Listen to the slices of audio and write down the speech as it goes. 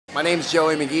My name's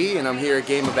Joey Magee and I'm here at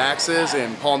Game of Axes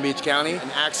in Palm Beach County.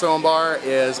 An axe throwing bar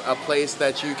is a place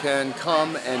that you can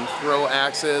come and throw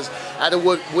axes at a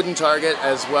wooden target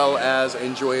as well as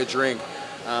enjoy a drink.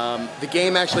 The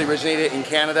game actually originated in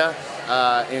Canada,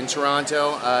 in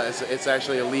Toronto. It's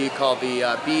actually a league called the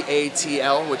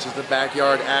BATL, which is the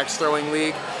Backyard Axe Throwing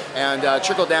League, and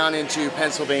trickled down into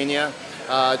Pennsylvania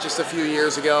just a few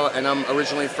years ago, and I'm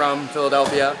originally from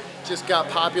Philadelphia. Just got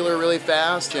popular really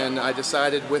fast, and I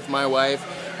decided with my wife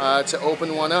to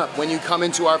open one up. When you come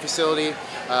into our facility,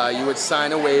 you would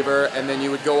sign a waiver, and then you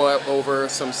would go over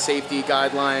some safety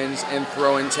guidelines and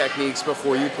throwing techniques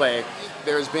before you play.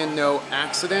 There's been no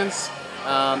accidents,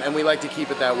 and we like to keep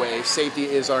it that way. Safety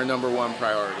is our #1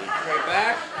 priority. Straight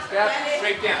back, step,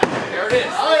 straight down. There it is.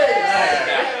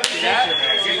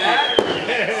 See that?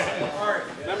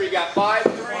 Remember, you got 5,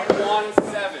 3, 1,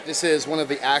 7. This is one of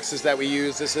the axes that we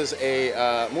use. This is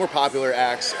a more popular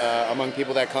axe among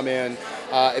people that come in.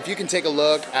 If you can take a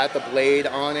look at the blade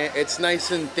on it, it's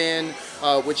nice and thin,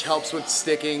 which helps with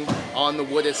sticking on the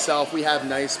wood itself. We have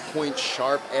nice point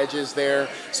sharp edges there,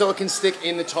 so it can stick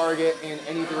in the target in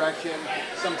any direction.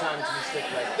 Sometimes it can stick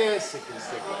like this, it can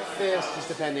stick like this, just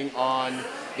depending on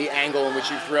the angle in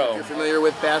which you throw. If you're familiar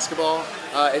with basketball,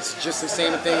 it's just the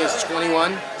same thing as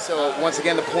 21. So once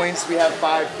again, the points, we have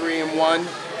 5, 3, and 1.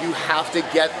 You have to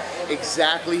get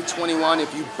exactly 21.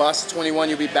 If you bust 21,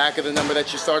 you'll be back at the number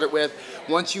that you started with.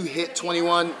 Once you hit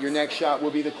 21, your next shot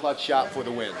will be the clutch shot for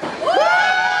the win.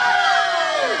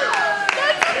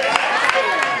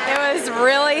 It was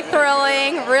really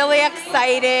thrilling, really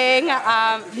exciting,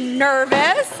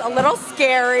 nervous, a little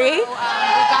scary. We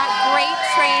got great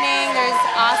training. There's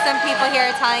awesome people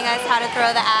here telling us how to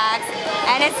throw the axe.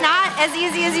 And it's not as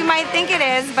easy as you might think it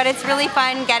is, but it's really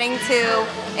fun getting to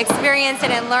experience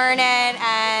it and learn it.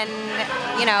 And,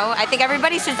 you know, I think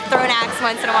everybody should throw an axe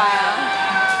once in a while.